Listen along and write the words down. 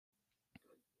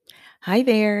Hi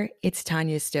there, it's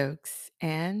Tanya Stokes,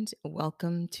 and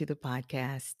welcome to the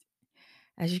podcast.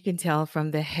 As you can tell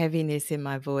from the heaviness in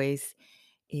my voice,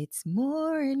 it's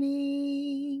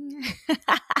morning.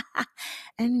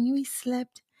 And we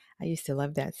slept. I used to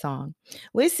love that song.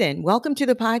 Listen, welcome to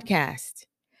the podcast.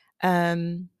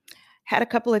 Um, had a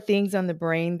couple of things on the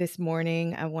brain this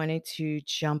morning. I wanted to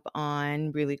jump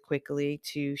on really quickly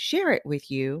to share it with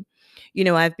you.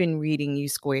 I've been reading U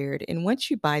Squared, and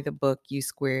once you buy the book U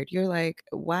Squared, you're like,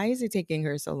 why is it taking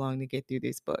her so long to get through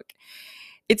this book?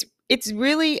 It's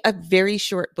really a very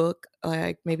short book,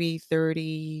 like maybe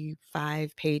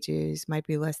 35 pages, might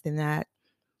be less than that.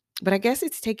 But I guess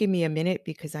it's taking me a minute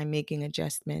because I'm making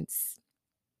adjustments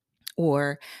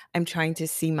or I'm trying to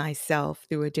see myself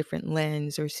through a different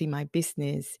lens or see my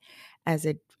business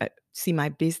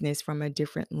from a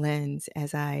different lens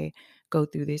as I go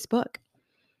through this book.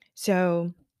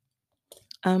 So,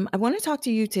 I want to talk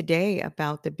to you today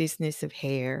about the business of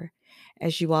hair.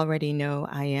 As you already know,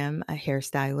 I am a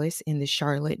hairstylist in the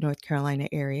Charlotte, North Carolina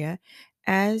area,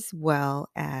 as well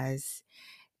as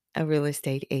a real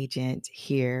estate agent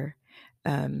here.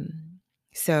 Um,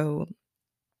 so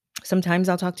sometimes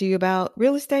I'll talk to you about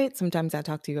real estate, sometimes I'll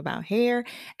talk to you about hair,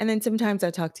 and then sometimes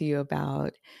I'll talk to you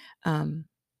about um,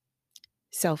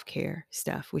 self care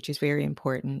stuff, which is very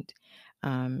important.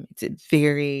 It's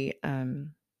very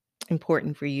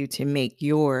important for you to make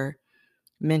your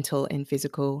mental and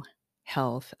physical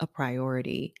health a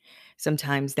priority.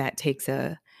 Sometimes that takes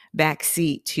a back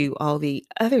seat to all the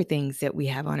other things that we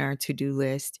have on our to do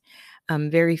list.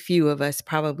 Very few of us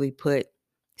probably put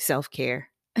self care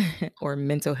or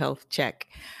mental health check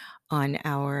on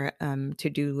our to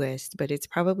do list, but it's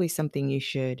probably something you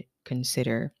should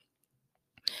consider.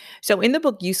 So, in the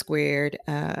book U Squared,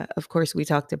 of course, we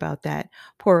talked about that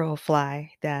poor old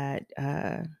fly that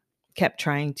kept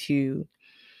trying to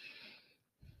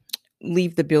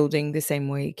leave the building the same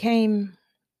way it came.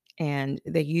 And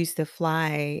they use the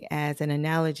fly as an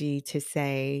analogy to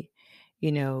say,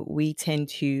 we tend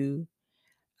to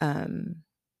um,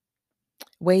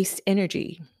 waste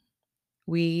energy.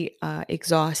 We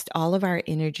exhaust all of our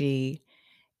energy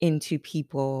into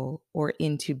people or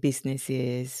into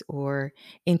businesses or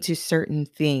into certain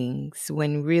things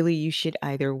when really you should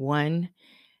either one,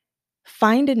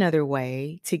 find another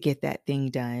way to get that thing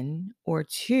done, or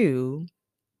two,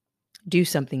 do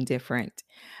something different.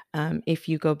 If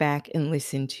you go back and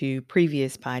listen to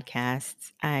previous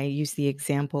podcasts, I use the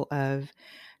example of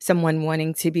someone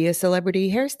wanting to be a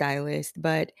celebrity hairstylist,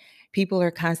 but people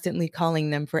are constantly calling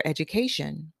them for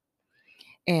education.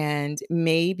 And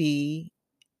maybe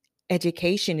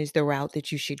education is the route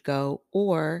that you should go,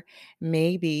 or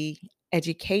maybe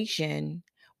education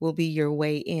will be your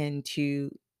way into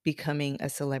becoming a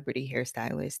celebrity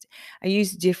hairstylist. I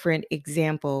use different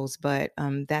examples, but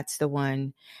that's the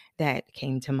one that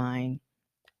came to mind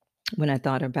when I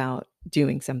thought about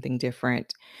doing something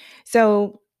different.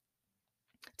 So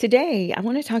today, I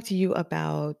want to talk to you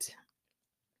about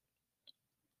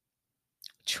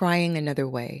trying another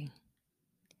way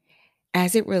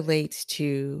as it relates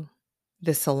to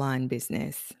the salon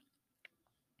business.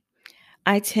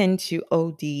 I tend to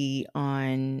OD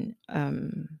on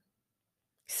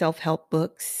self help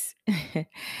books,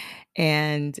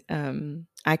 and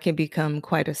I can become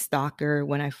quite a stalker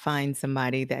when I find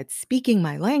somebody that's speaking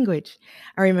my language.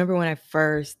 I remember when I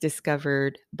first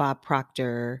discovered Bob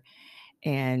Proctor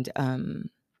and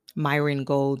Myron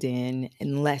Golden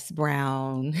and Les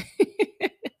Brown.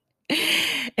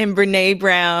 And Brene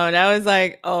Brown. I was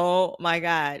like, oh my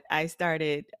God. I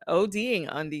started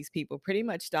ODing on these people, pretty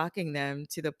much stalking them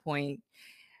to the point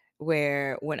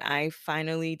where when I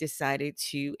finally decided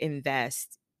to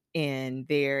invest in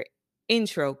their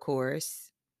intro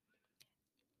course,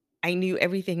 I knew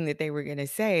everything that they were going to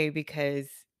say because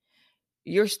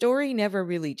your story never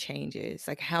really changes.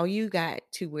 Like how you got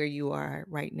to where you are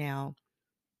right now,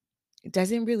 it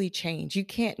doesn't really change. You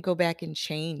can't go back and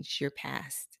change your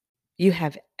past. You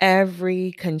have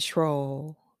every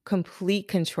control, complete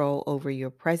control over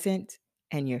your present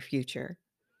and your future.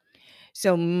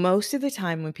 So, most of the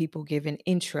time, when people give an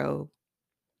intro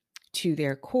to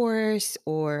their course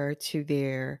or to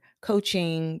their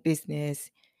coaching business,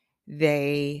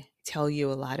 they tell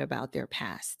you a lot about their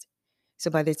past. So,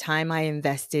 by the time I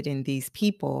invested in these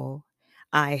people,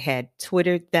 I had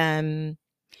Twittered them,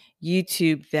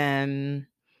 YouTubed them,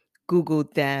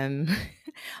 Googled them,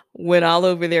 went all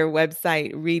over their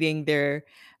website reading their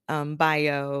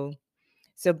bio.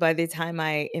 So by the time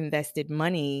I invested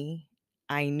money,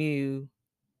 I knew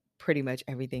pretty much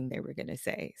everything they were going to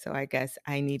say. So I guess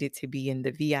I needed to be in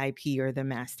the VIP or the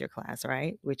master class,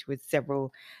 right? Which was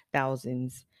several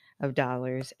thousands of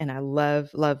dollars. And I love,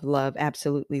 love, love,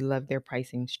 absolutely love their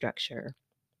pricing structure.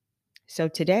 So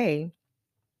today,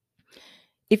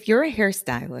 if you're a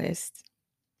hairstylist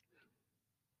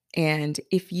and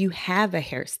if you have a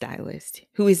hairstylist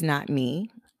who is not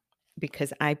me,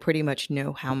 because I pretty much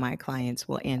know how my clients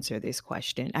will answer this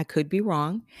question. I could be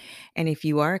wrong. And if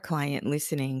you are a client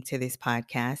listening to this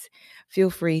podcast, feel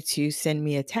free to send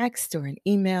me a text or an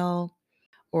email,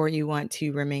 or you want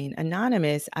to remain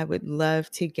anonymous. I would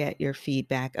love to get your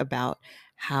feedback about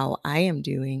how I am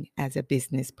doing as a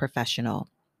business professional.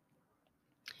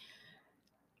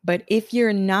 But if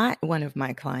you're not one of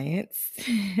my clients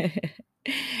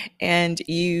and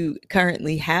you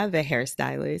currently have a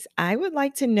hairstylist, I would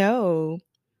like to know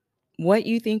what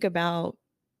you think about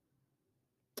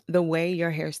the way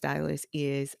your hairstylist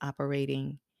is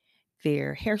operating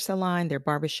their hair salon, their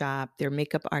barbershop, their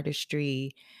makeup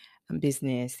artistry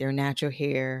business, their natural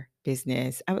hair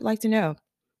business. I would like to know.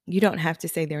 You don't have to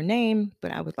say their name,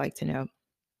 but I would like to know.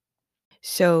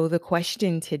 So the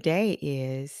question today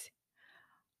is,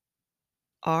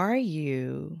 are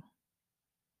you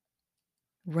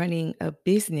running a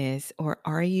business or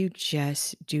are you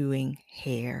just doing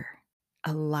hair?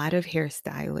 A lot of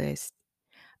hairstylists,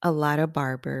 a lot of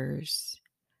barbers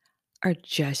are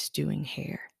just doing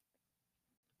hair.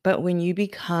 But when you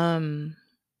become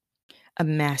a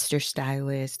master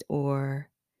stylist or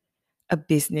a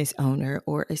business owner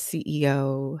or a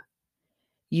CEO,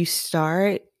 you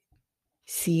start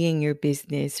seeing your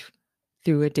business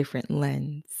through a different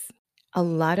lens. A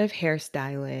lot of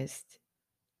hairstylists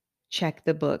check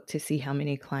the book to see how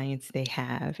many clients they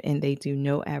have, and they do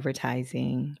no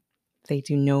advertising, they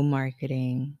do no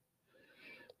marketing,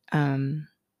 um,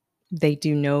 they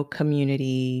do no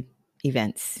community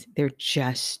events. They're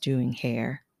just doing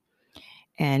hair.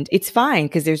 And it's fine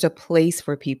because there's a place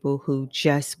for people who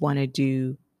just want to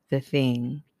do the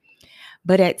thing.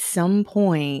 But at some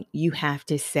point, you have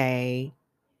to say,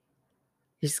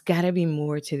 there's got to be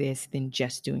more to this than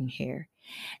just doing hair.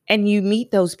 And you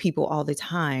meet those people all the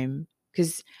time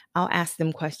because I'll ask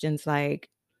them questions like,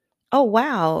 "Oh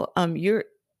wow,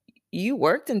 you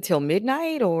worked until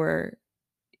midnight, or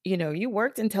you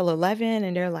worked until 11,"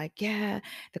 and they're like, "Yeah,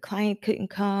 the client couldn't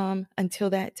come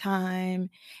until that time,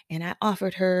 and I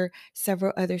offered her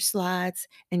several other slots,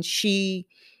 and she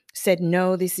said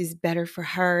no, this is better for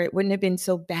her. It wouldn't have been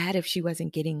so bad if she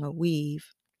wasn't getting a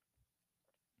weave."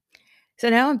 So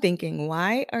now I'm thinking,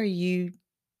 why are you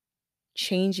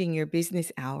changing your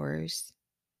business hours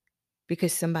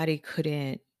because somebody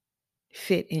couldn't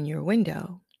fit in your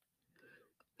window?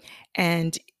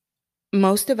 And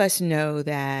most of us know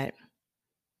that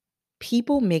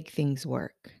people make things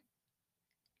work.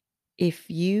 If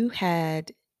you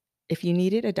had if you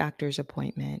needed a doctor's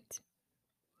appointment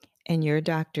and your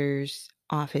doctor's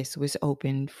office was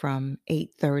open from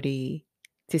 8:30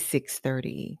 to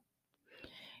 6:30,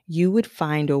 you would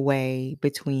find a way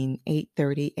between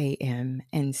 8:30 a.m.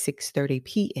 and 6:30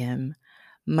 p.m.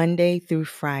 Monday through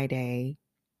Friday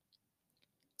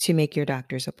to make your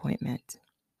doctor's appointment.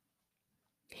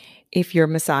 If your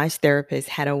massage therapist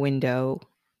had a window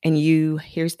and you,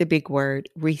 here's the big word,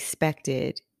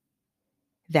 respected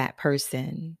that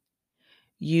person,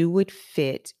 you would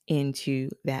fit into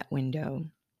that window.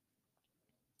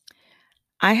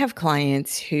 I have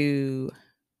clients who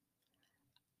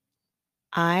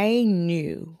I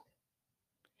knew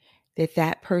that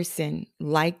that person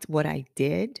liked what I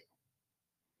did.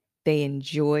 They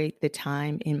enjoyed the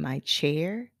time in my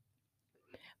chair,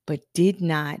 but did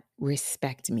not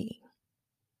respect me.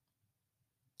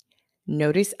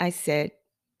 Notice I said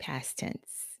past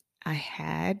tense. I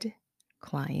had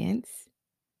clients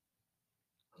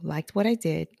who liked what I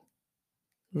did,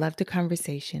 loved the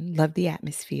conversation, loved the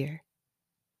atmosphere,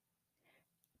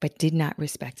 but did not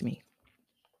respect me.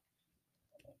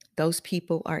 Those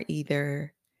people are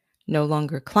either no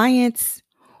longer clients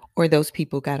or those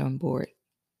people got on board.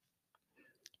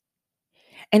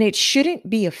 And it shouldn't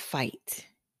be a fight.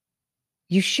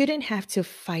 You shouldn't have to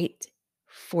fight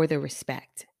for the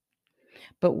respect.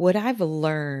 But what I've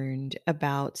learned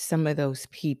about some of those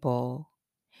people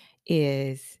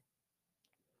is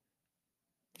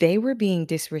they were being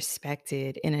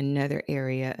disrespected in another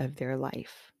area of their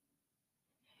life.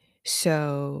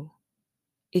 So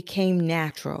it came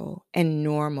natural and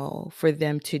normal for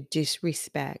them to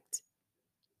disrespect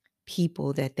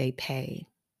people that they pay.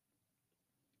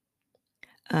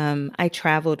 I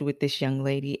traveled with this young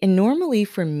lady, and normally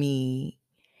for me,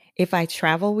 if I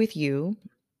travel with you,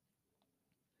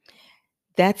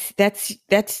 that's that's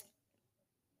that's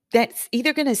that's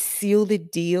either going to seal the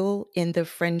deal in the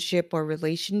friendship or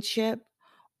relationship,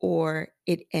 or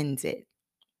it ends it.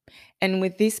 And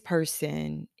with this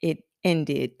person, it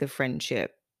ended the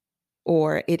friendship,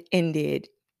 or it ended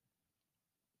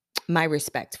my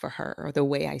respect for her or the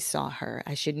way I saw her.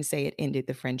 I shouldn't say it ended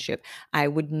the friendship. I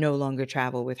would no longer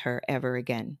travel with her ever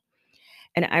again.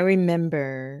 And I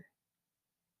remember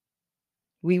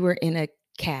we were in a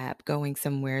cab going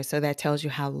somewhere. So that tells you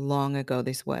how long ago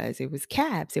this was. It was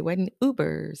cabs, it wasn't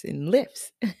Ubers and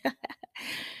Lyfts.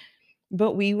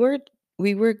 But we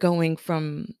were going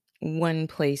from one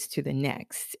place to the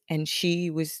next, and she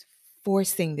was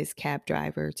forcing this cab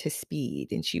driver to speed,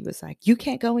 and she was like, "You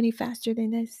can't go any faster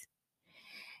than this."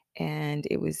 And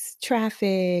it was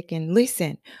traffic, and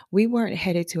listen, we weren't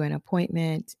headed to an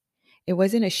appointment. It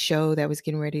wasn't a show that was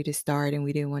getting ready to start and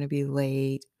we didn't want to be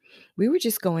late. We were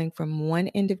just going from one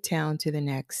end of town to the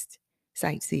next,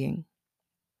 sightseeing.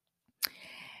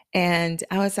 And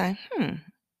I was like,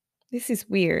 this is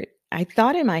weird. I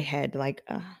thought in my head, like,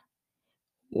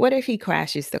 what if he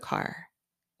crashes the car?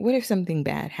 What if something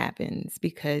bad happens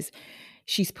because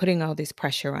she's putting all this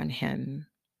pressure on him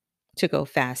to go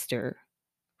faster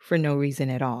for no reason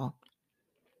at all?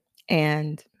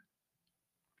 And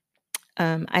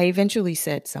I eventually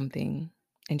said something,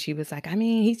 and she was like, "I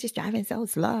mean, he's just driving so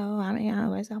slow. I mean,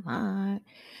 what's so hard?"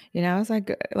 I was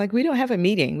like, we don't have a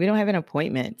meeting. We don't have an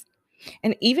appointment."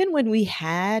 And even when we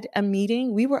had a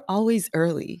meeting, we were always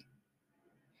early.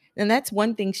 And that's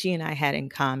one thing she and I had in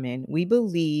common. We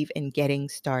believe in getting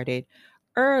started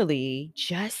early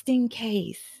just in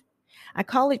case. I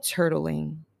call it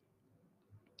turtling.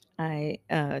 I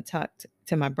talked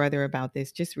to my brother about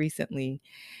this just recently.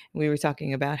 We were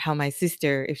talking about how my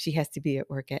sister, if she has to be at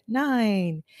work at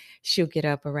 9, she'll get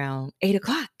up around 8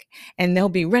 o'clock, and they'll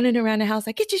be running around the house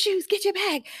like, "Get your shoes, get your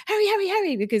bag, hurry, hurry,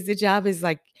 hurry," because the job is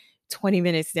like 20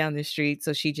 minutes down the street.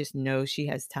 So she just knows she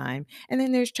has time. And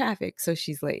then there's traffic. So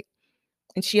she's late.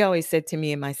 And she always said to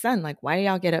me and my son, like, "Why do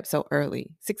y'all get up so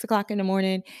early? 6 o'clock in the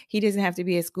morning. He doesn't have to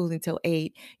be at school until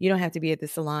 8. You don't have to be at the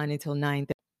salon until 9."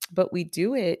 But we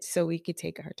do it so we could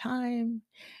take our time.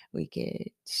 We could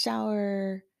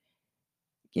shower,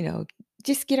 you know,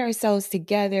 just get ourselves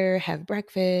together, have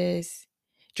breakfast,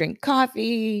 drink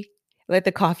coffee, let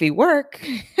the coffee work,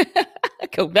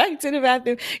 go back to the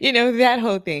bathroom, that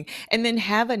whole thing. And then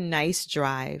have a nice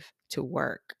drive to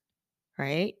work,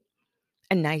 right?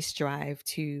 A nice drive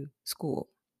to school.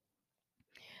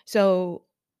 So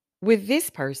with this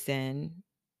person,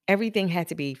 everything had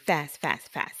to be fast, fast,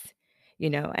 fast,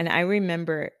 and I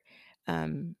remember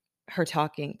um, her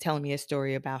telling me a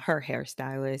story about her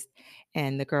hairstylist,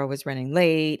 and the girl was running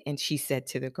late, and she said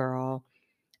to the girl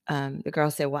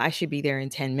said, "Well, I should be there in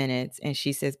 10 minutes." And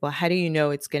she says, "Well, how do you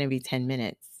know it's going to be 10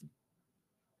 minutes?"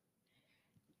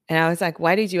 And I was like,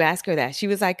 "Why did you ask her that?" She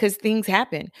was like, "'Cause things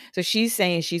happen." So she's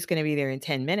saying she's gonna be there in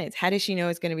 10 minutes. How does she know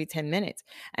it's gonna be 10 minutes?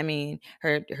 I mean,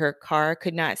 her car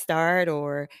could not start,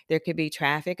 or there could be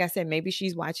traffic. I said, "Maybe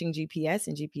she's watching GPS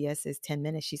and GPS says 10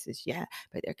 minutes." She says, "Yeah,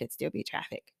 but there could still be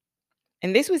traffic."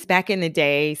 And this was back in the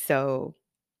day, so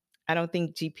I don't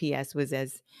think GPS was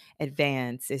as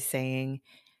advanced as saying,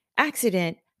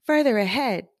 "Accident further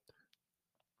ahead."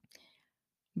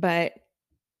 But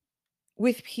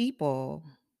with people,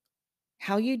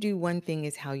 how you do one thing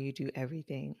is how you do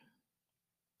everything.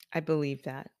 I believe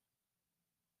that.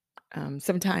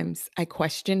 Sometimes I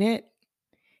question it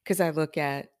because I look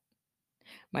at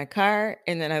my car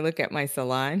and then I look at my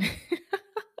salon.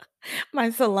 My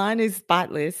salon is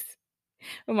spotless,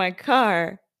 but my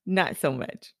car, not so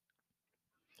much.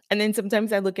 And then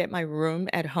sometimes I look at my room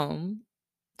at home,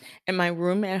 and my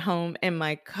room at home and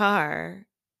my car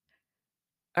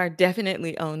are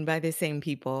definitely owned by the same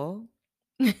people.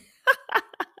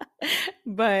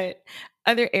 But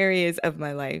other areas of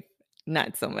my life,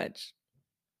 not so much.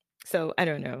 So I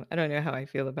don't know. I don't know how I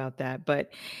feel about that,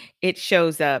 but it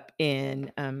shows up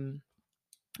in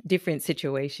different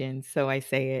situations. So I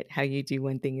say it, how you do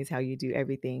one thing is how you do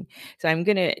everything. So I'm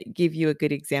going to give you a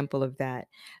good example of that.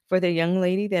 For the young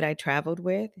lady that I traveled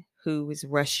with who was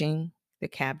rushing the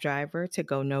cab driver to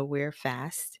go nowhere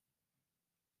fast,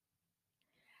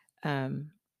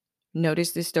 um,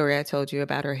 notice the story I told you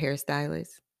about her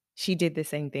hairstylist. She did the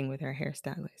same thing with her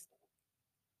hairstylist.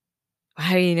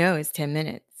 How do you know it's 10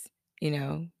 minutes? You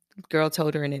know, girl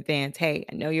told her in advance, "Hey,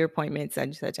 I know your appointment, such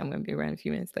and such. I'm going to be around a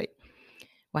few minutes late."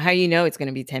 Well, how do you know it's going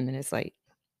to be 10 minutes late?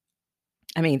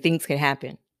 I mean, things could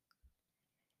happen.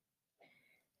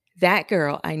 That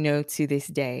girl, I know to this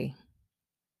day,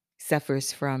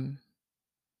 suffers from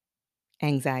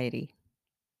anxiety.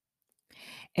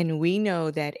 And we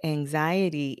know that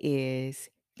anxiety is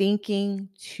thinking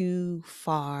too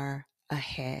far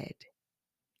ahead,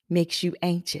 makes you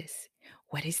anxious.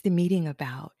 What is the meeting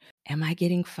about? Am I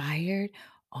getting fired?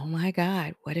 oh my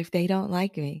God, what if they don't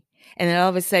like me? And then all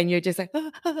of a sudden you're just like,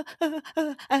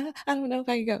 I don't know if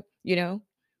I can go,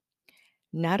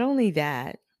 Not only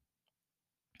that,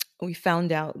 we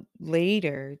found out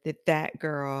later that that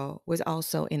girl was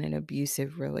also in an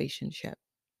abusive relationship.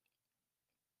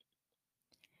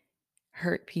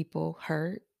 Hurt people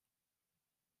hurt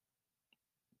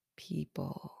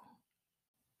people.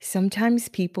 Sometimes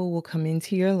people will come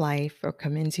into your life or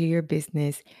come into your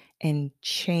business and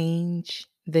change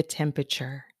the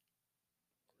temperature.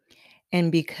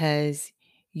 And because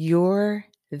you're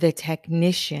the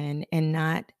technician and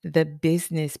not the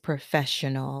business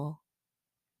professional,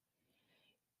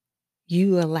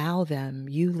 you allow them,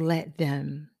 you let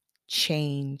them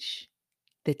change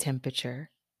the temperature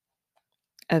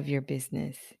of your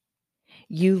business.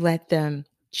 You let them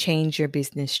change your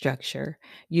business structure.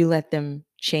 You let them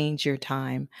change your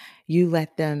time. You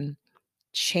let them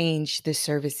change the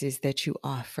services that you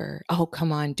offer. Oh,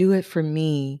 come on, do it for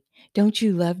me. Don't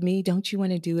you love me? Don't you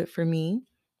want to do it for me?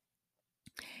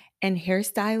 And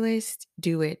hairstylists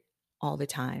do it all the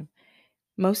time.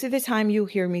 Most of the time, you'll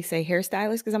hear me say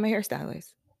hairstylist because I'm a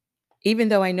hairstylist. Even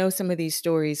though I know some of these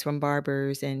stories from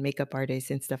barbers and makeup artists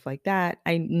and stuff like that,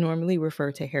 I normally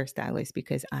refer to hairstylist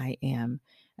because I am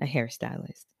a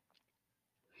hairstylist.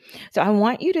 So I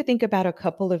want you to think about a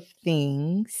couple of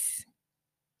things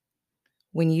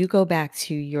when you go back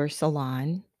to your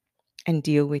salon and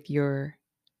deal with your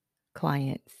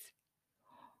clients.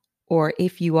 Or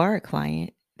if you are a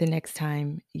client, the next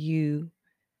time you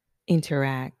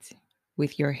interact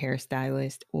with your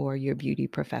hairstylist or your beauty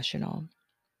professional.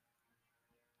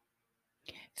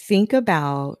 Think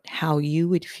about how you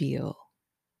would feel.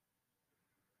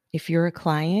 If you're a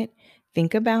client,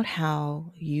 think about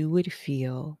how you would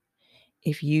feel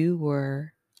if you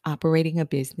were operating a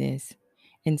business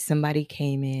and somebody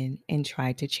came in and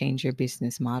tried to change your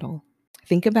business model.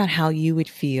 Think about how you would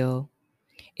feel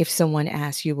if someone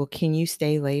asked you, well, can you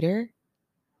stay later?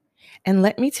 And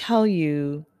let me tell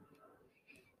you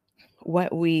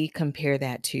what we compare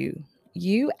that to.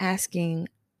 You asking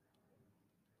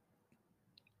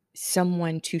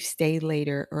someone to stay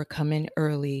later or come in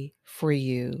early for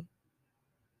you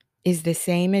is the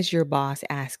same as your boss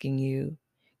asking you,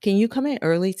 can you come in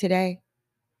early today?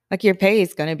 Like your pay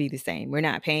is going to be the same. We're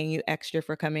not paying you extra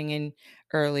for coming in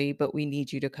early, but we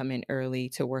need you to come in early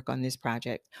to work on this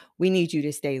project. We need you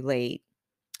to stay late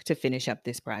to finish up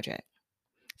this project.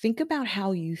 Think about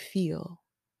how you feel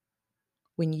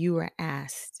when you are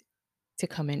asked to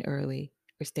come in early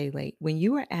or stay late. When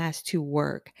you are asked to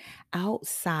work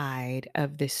outside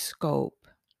of the scope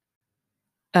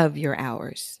of your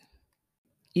hours,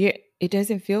 it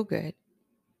doesn't feel good.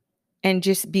 And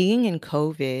just being in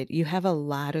COVID, you have a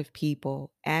lot of people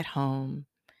at home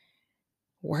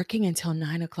working until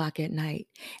 9 o'clock at night,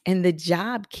 and the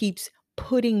job keeps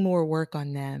putting more work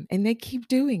on them, and they keep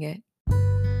doing it.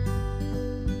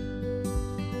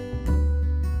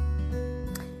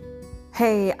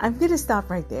 Hey, I'm going to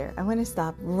stop right there. I want to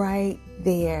stop right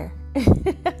there.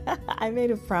 I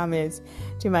made a promise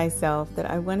to myself that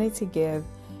I wanted to give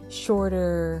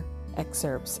shorter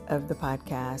excerpts of the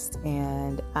podcast,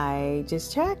 and I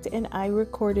just checked and I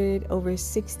recorded over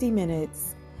 60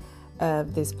 minutes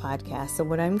of this podcast. So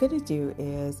what I'm going to do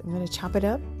is I'm going to chop it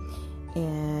up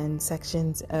in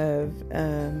sections of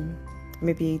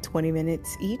maybe 20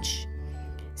 minutes each.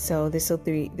 So this will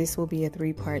be a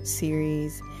 3-part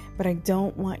series, but I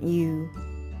don't want you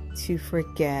to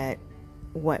forget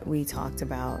what we talked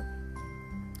about.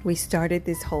 We started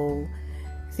this whole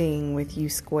thing with U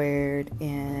squared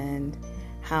and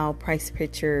how Price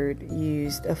Pritchard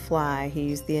used a fly. He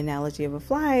used the analogy of a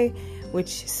fly,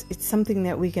 which it's something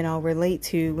that we can all relate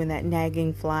to when that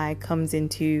nagging fly comes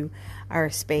into our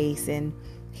space and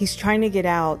he's trying to get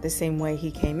out the same way he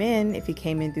came in. If he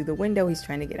came in through the window, he's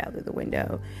trying to get out of the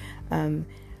window.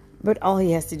 But all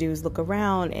he has to do is look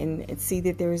around and see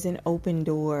that there is an open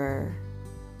door.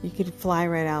 You could fly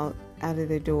right out of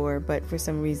the door, but for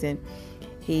some reason,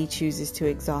 he chooses to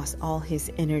exhaust all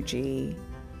his energy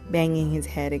banging his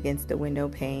head against the window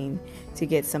pane to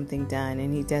get something done,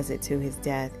 and he does it to his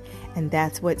death. And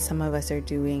that's what some of us are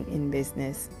doing in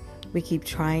business. We keep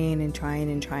trying and trying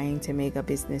and trying to make a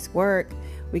business work.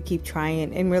 We keep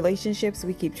trying in relationships.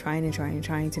 We keep trying and trying and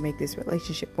trying to make this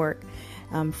relationship work.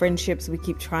 Friendships, we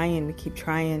keep trying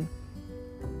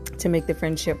to make the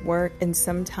friendship work. And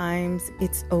sometimes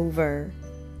it's over.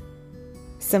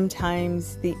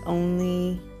 Sometimes the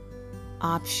only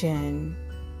option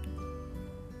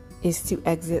is to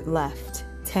exit left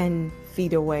 10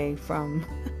 feet away from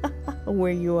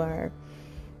where you are,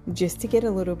 just to get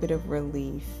a little bit of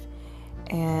relief.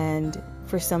 And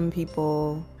for some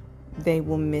people, they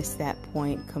will miss that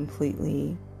point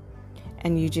completely.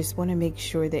 And you just want to make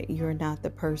sure that you're not the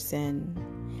person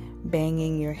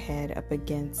banging your head up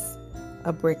against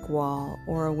a brick wall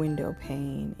or a window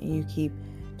pane, and you keep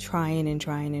trying and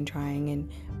trying and trying.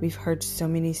 And we've heard so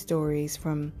many stories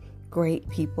from great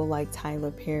people like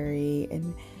Tyler Perry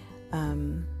and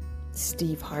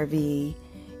Steve Harvey,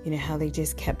 how they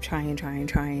just kept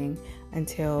trying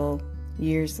until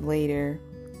years later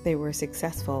they were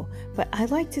successful. But I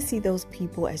like to see those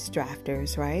people as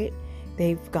drafters, right?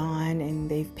 They've gone and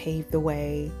they've paved the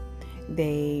way.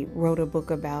 They wrote a book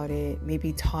about it,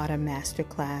 maybe taught a master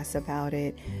class about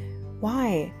it.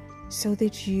 Why? So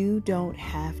that you don't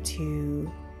have to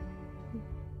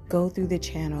go through the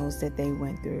channels that they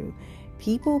went through.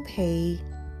 People pay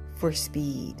for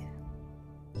speed.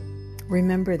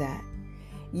 Remember that.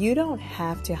 You don't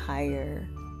have to hire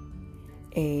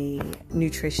a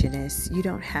nutritionist. You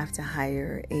don't have to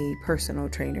hire a personal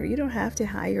trainer. You don't have to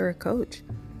hire a coach.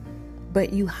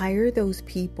 But you hire those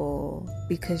people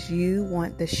because you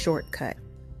want the shortcut.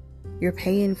 You're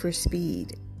paying for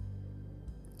speed.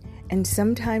 And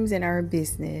sometimes in our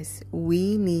business,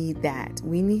 we need that.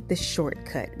 We need the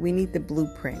shortcut. We need the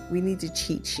blueprint. We need the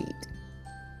cheat sheet.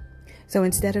 So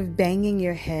instead of banging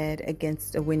your head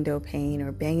against a window pane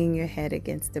or banging your head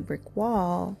against a brick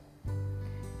wall,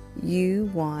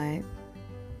 you want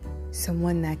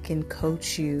someone that can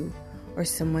coach you, or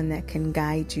someone that can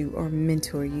guide you or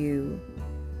mentor you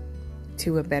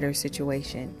to a better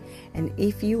situation. And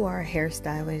if you are a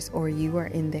hairstylist, or you are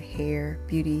in the hair,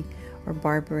 beauty, or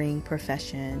barbering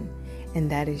profession, and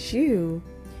that is you,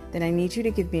 then I need you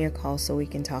to give me a call so we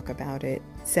can talk about it.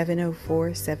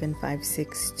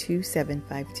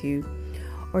 704-756-2752,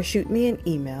 or shoot me an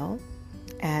email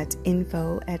at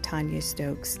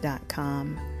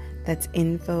info@tonyastokes.com. That's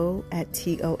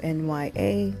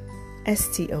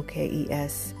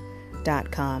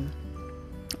info@TONYASTOKES.com.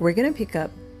 We're going to pick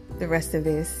up the rest of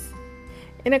this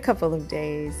in a couple of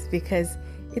days because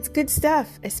it's good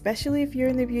stuff, especially if you're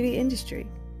in the beauty industry.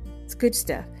 It's good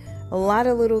stuff. A lot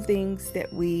of little things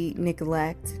that we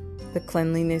neglect: the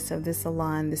cleanliness of the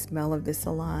salon, the smell of the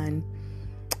salon,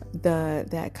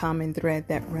 that common thread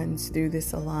that runs through the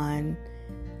salon,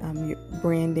 your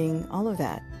branding, all of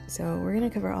that. So we're going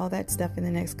to cover all that stuff in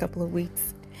the next couple of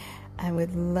weeks. I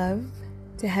would love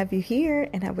to have you here,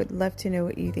 and I would love to know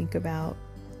what you think about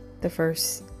the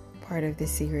first part of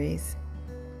this series.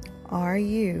 Are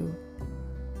you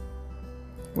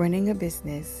running a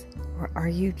business, or are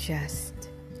you just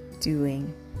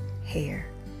doing hair?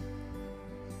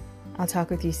 I'll talk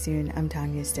with you soon. I'm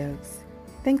Tonya Stokes.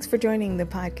 Thanks for joining the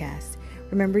podcast.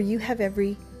 Remember, you have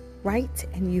every right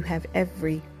and you have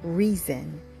every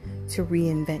reason to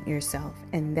reinvent yourself.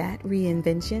 And that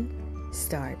reinvention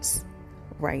starts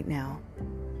right now.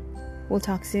 We'll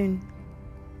talk soon.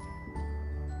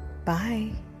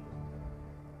 Bye.